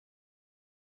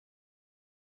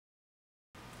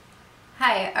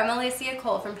Hi, I'm Alicia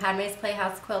Cole from Padme's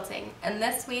Playhouse Quilting, and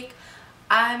this week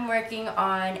I'm working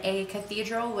on a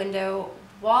cathedral window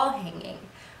wall hanging,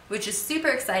 which is super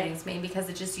exciting to me because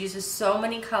it just uses so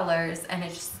many colors and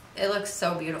it looks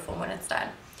so beautiful when it's done.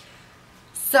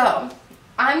 So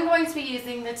I'm going to be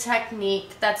using the technique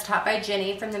that's taught by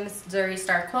Jenny from the Missouri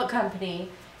Star Quilt Company,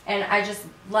 and I just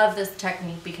love this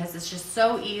technique because it's just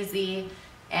so easy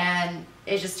and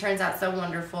it just turns out so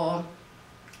wonderful.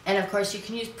 And of course you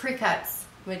can use pre-cuts,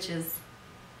 which is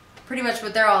pretty much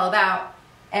what they're all about,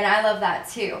 and I love that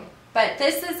too. But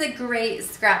this is a great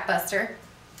scrap buster.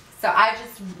 So I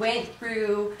just went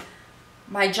through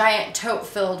my giant tote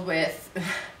filled with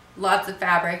lots of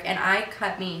fabric, and I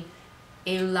cut me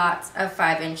a lot of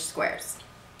 5-inch squares.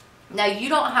 Now you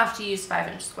don't have to use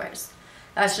 5-inch squares.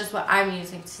 That's just what I'm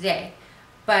using today.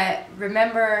 But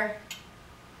remember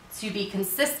to be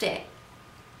consistent.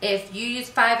 If you use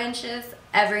 5 inches,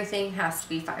 everything has to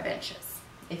be 5 inches.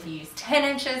 If you use 10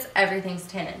 inches, everything's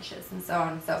 10 inches, and so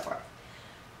on and so forth.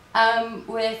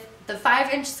 With the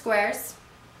 5-inch squares,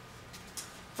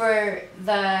 for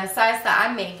the size that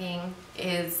I'm making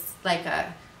is like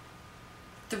a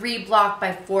 3 block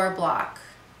by 4 block.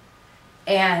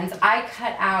 And I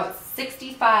cut out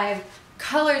 65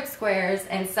 colored squares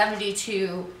and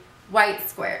 72 white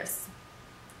squares.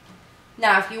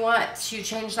 Now, if you want to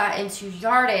change that into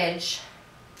yardage,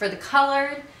 for the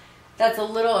colored, that's a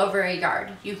little over a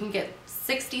yard. You can get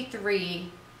 63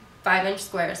 5-inch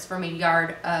squares from a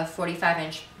yard of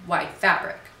 45-inch wide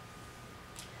fabric.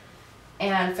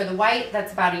 And for the white,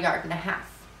 that's about 1.5 yards.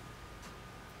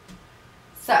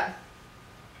 So,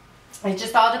 it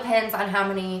just all depends on how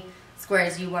many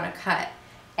squares you want to cut.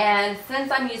 And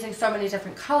since I'm using so many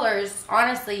different colors,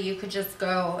 honestly, you could just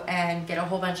go and get a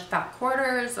whole bunch of fat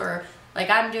quarters, or like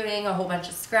I'm doing, a whole bunch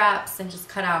of scraps, and just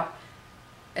cut out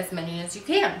as many as you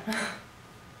can.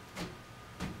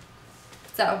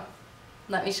 So,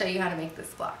 let me show you how to make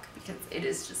this block because it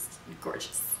is just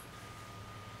gorgeous.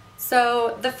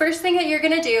 So, the first thing that you're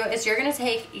going to do is you're going to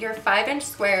take your 5-inch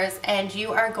squares and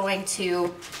you are going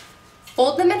to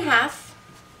fold them in half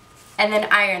and then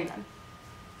iron them.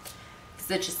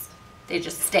 Because they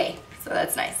just stay, so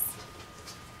that's nice.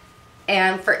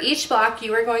 And for each block,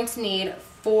 you are going to need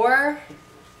 4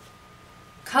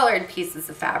 colored pieces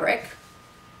of fabric,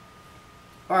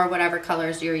 or whatever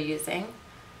colors you're using,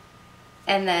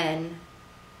 and then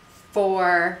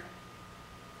 4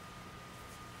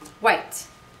 white.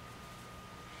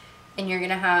 And you're going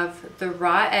to have the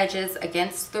raw edges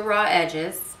against the raw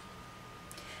edges,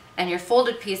 and your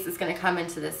folded piece is going to come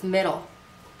into this middle,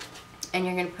 and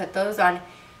you're going to put those on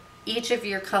each of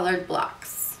your colored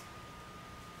blocks,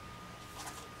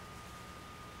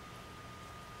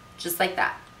 just like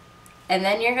that. And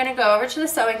then you're going to go over to the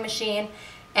sewing machine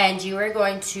and you are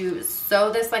going to sew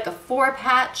this like a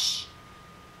 4-patch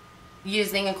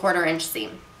using a 1/4-inch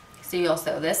seam. So you'll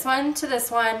sew this one to this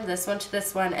one, this one to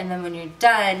this one, and then when you're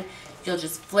done, you'll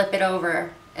just flip it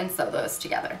over and sew those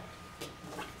together.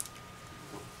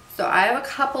 So I have a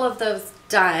couple of those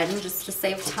done just to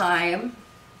save time,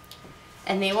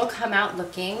 and they will come out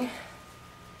looking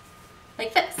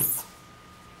like this.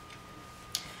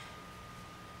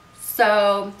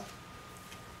 So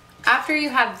after you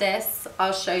have this,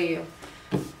 I'll show you.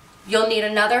 You'll need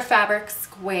another fabric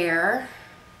square,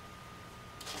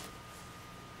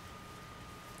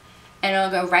 and it'll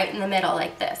go right in the middle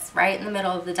like this, right in the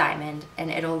middle of the diamond,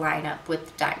 and it'll line up with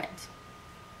the diamond.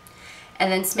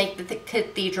 And then to make the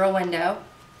cathedral window,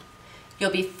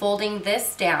 you'll be folding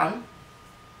this down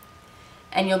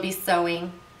and you'll be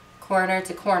sewing corner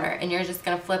to corner, and you're just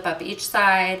going to flip up each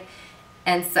side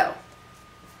and sew.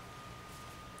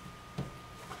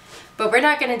 But we're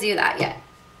not going to do that yet,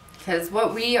 because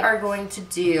what we are going to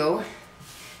do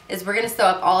is we're going to sew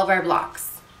up all of our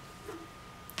blocks.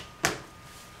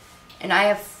 And I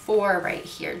have 4 right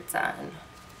here done.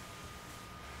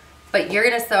 But you're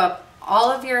going to sew up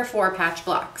all of your 4-patch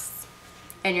blocks,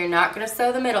 and you're not going to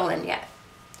sew the middle in yet,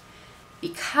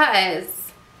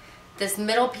 because this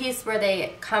middle piece where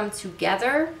they come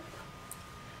together,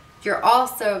 you're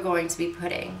also going to be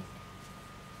putting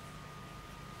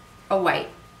a white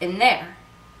in there.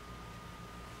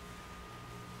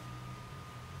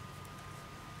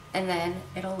 And then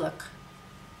it'll look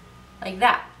like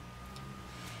that.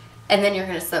 And then you're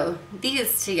going to sew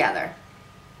these together.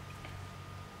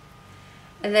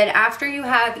 And then after you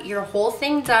have your whole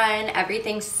thing done,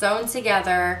 everything sewn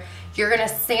together, you're going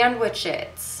to sandwich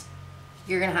it.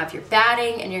 You're going to have your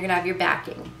batting and you're going to have your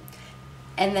backing.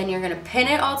 And then you're going to pin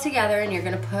it all together, and you're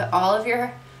going to put all of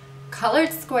your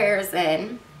colored squares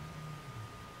in.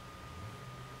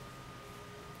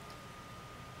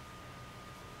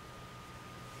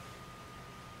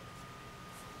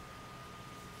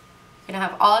 You're gonna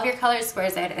have all of your colored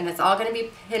squares in, and it's all gonna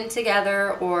be pinned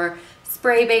together or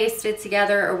spray basted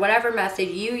together or whatever method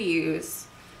you use.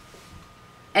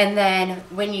 And then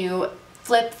when you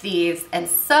flip these and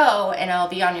sew, and it'll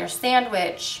be on your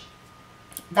sandwich,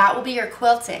 that will be your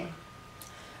quilting.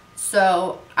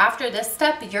 So after this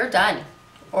step, you're done.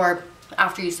 Or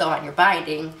after you sew on your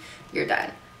binding, you're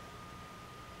done.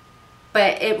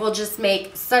 But it will just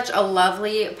make such a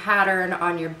lovely pattern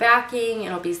on your backing.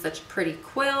 It'll be such a pretty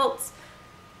quilt.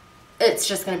 It's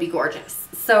just gonna be gorgeous.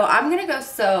 So I'm gonna go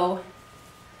sew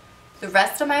the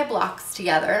rest of my blocks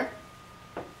together.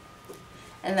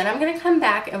 And then I'm gonna come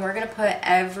back and we're gonna put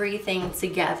everything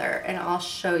together and I'll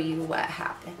show you what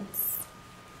happens.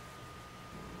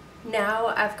 Now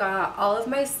I've got all of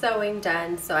my sewing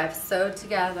done, so I've sewed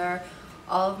together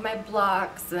all of my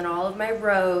blocks and all of my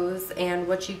rows, and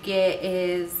what you get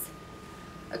is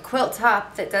a quilt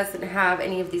top that doesn't have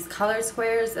any of these color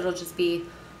squares. It'll just be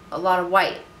a lot of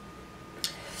white.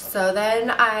 So then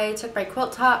I took my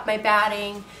quilt top, my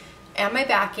batting, and my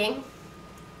backing,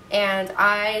 and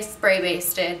I spray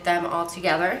basted them all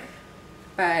together.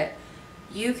 But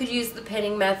you could use the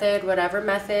pinning method, whatever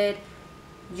method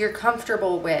you're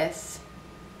comfortable with.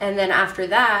 And then after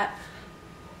that,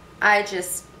 I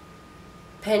just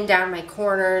pin down my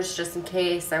corners just in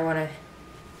case I want to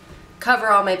cover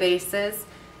all my bases.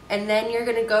 And then you're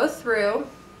going to go through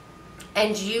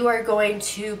and you are going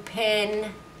to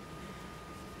pin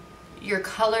your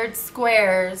colored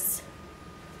squares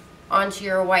onto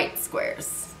your white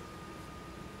squares.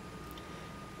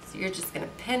 So you're just going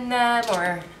to pin them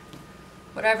or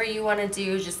whatever you want to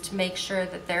do just to make sure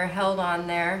that they're held on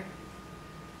there.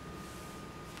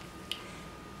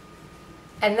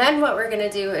 And then what we're going to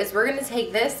do is we're going to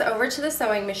take this over to the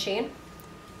sewing machine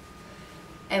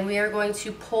and we are going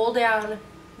to pull down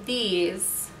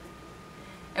these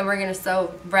and we're going to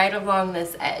sew right along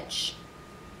this edge.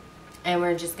 And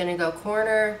we're just going to go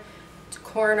corner to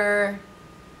corner.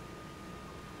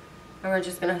 And we're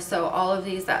just going to sew all of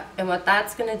these up. And what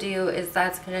that's going to do is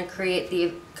that's going to create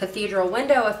the cathedral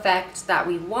window effect that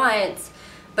we want,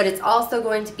 but it's also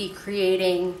going to be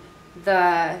creating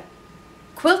the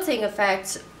quilting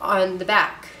effect on the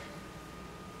back.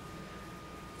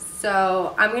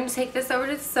 So I'm going to take this over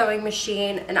to the sewing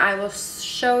machine and I will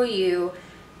show you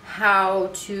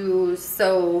how to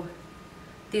sew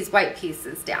these white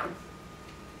pieces down.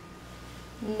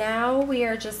 Now we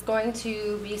are just going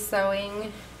to be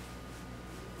sewing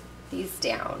these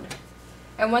down.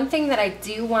 And one thing that I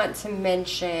do want to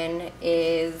mention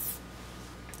is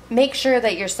make sure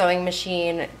that your sewing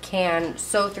machine can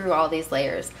sew through all these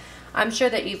layers. I'm sure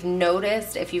that you've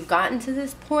noticed, if you've gotten to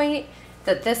this point,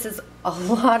 that this is a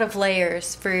lot of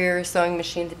layers for your sewing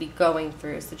machine to be going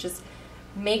through. So just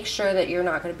make sure that you're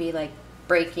not going to be like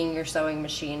breaking your sewing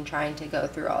machine trying to go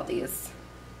through all these.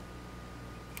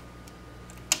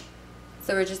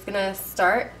 So we're just going to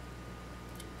start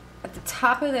at the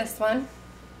top of this one.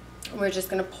 We're just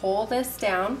going to pull this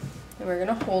down and we're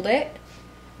going to hold it.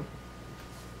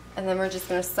 And then we're just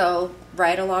going to sew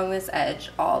right along this edge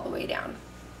all the way down.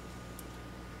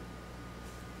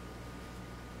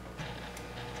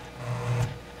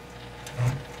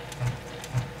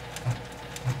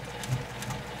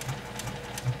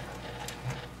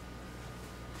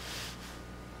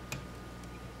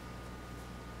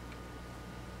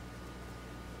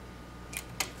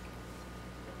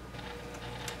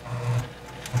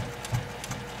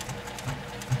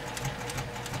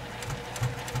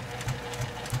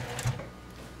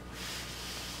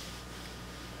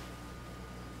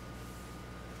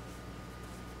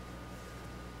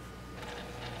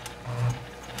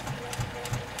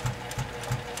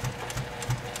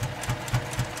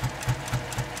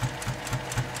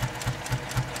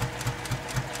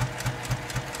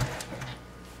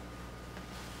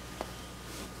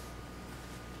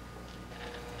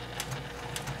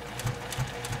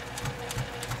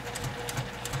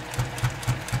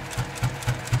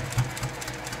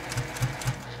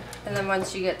 And then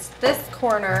once you get to this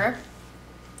corner,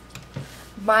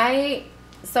 my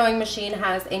sewing machine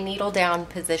has a needle down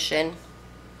position.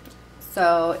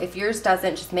 So if yours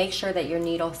doesn't, just make sure that your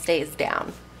needle stays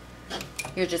down.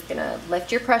 You're just gonna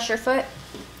lift your pressure foot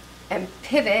and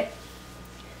pivot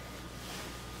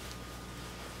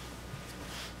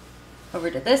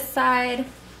over to this side,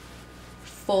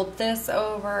 fold this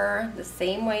over the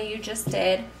same way you just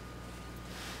did.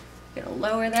 You're gonna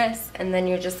lower this and then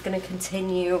you're just gonna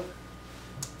continue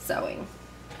sewing.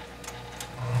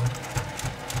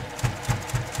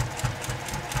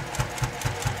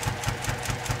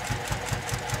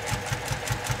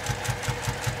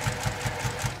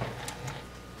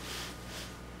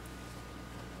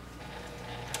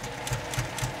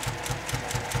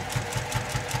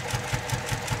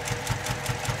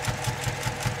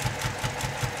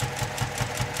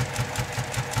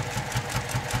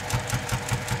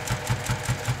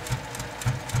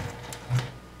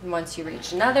 And once you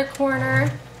reach another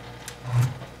corner,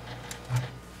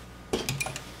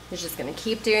 you're just going to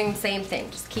keep doing the same thing.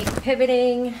 Just keep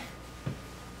pivoting,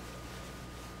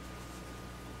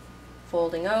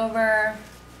 folding over,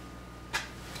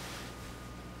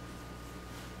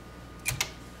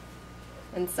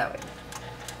 and sewing.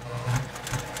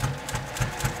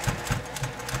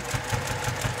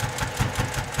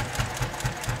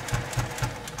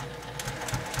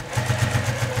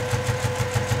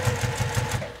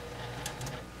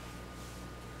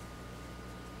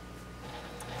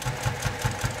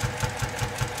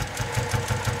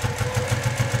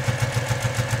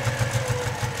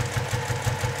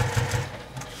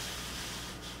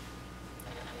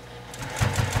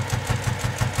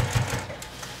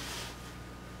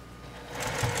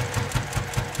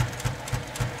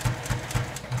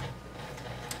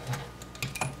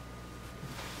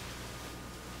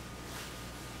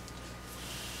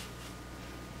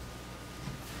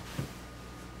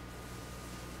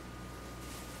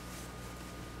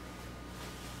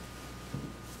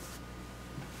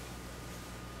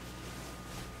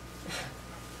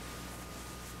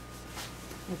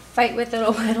 Fight with it a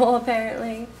little,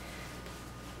 apparently.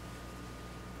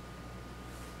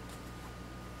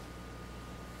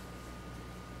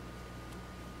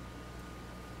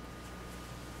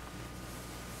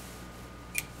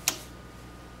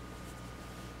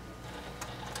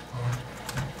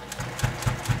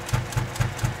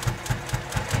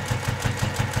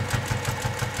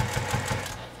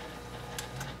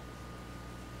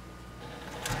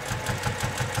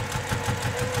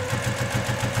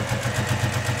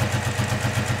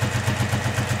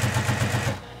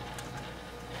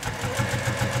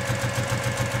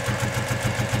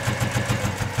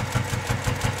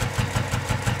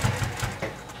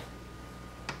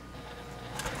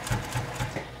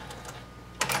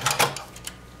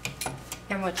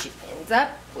 And what you end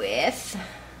up with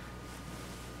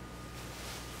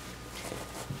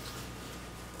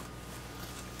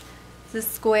is a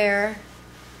square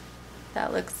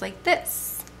that looks like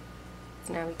this.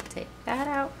 So now we can take that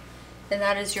out, and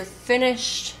that is your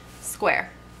finished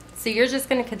square. So you're just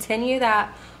going to continue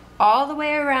that all the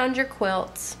way around your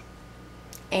quilt,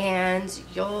 and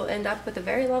you'll end up with a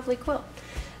very lovely quilt.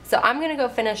 So I'm going to go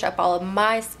finish up all of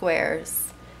my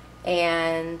squares,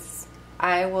 and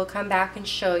I will come back and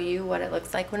show you what it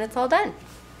looks like when it's all done.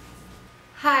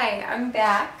 Hi, I'm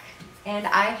back, and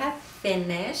I have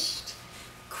finished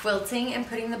quilting and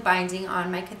putting the binding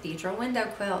on my Cathedral Window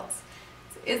quilt.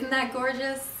 Isn't that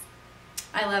gorgeous?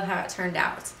 I love how it turned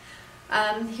out.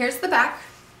 Here's the back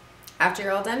after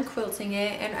you're all done quilting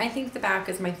it, and I think the back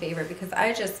is my favorite because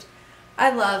I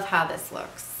love how this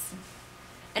looks.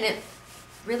 And it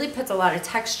really puts a lot of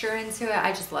texture into it.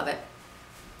 I just love it.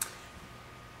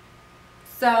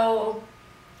 So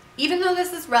even though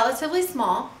this is relatively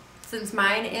small, since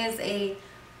mine is a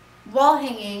wall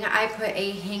hanging, I put a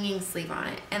hanging sleeve on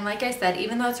it. And like I said,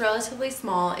 even though it's relatively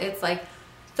small, it's like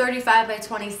 35 by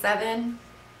 27.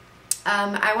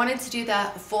 I wanted to do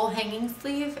that full hanging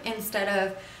sleeve instead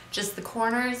of just the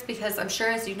corners, because I'm sure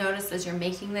as you notice as you're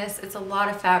making this, it's a lot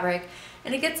of fabric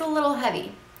and it gets a little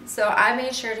heavy. So I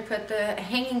made sure to put the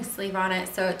hanging sleeve on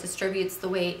it so it distributes the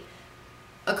weight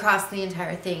across the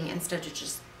entire thing instead of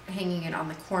just hanging it on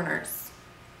the corners.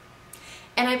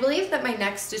 And I believe that my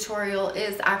next tutorial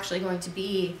is actually going to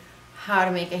be how to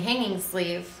make a hanging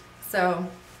sleeve. So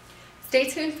stay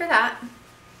tuned for that.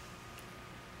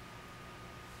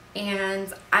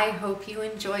 And I hope you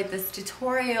enjoyed this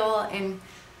tutorial, and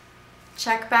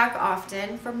check back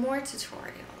often for more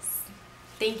tutorials.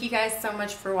 Thank you guys so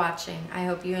much for watching. I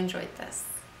hope you enjoyed this.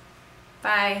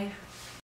 Bye.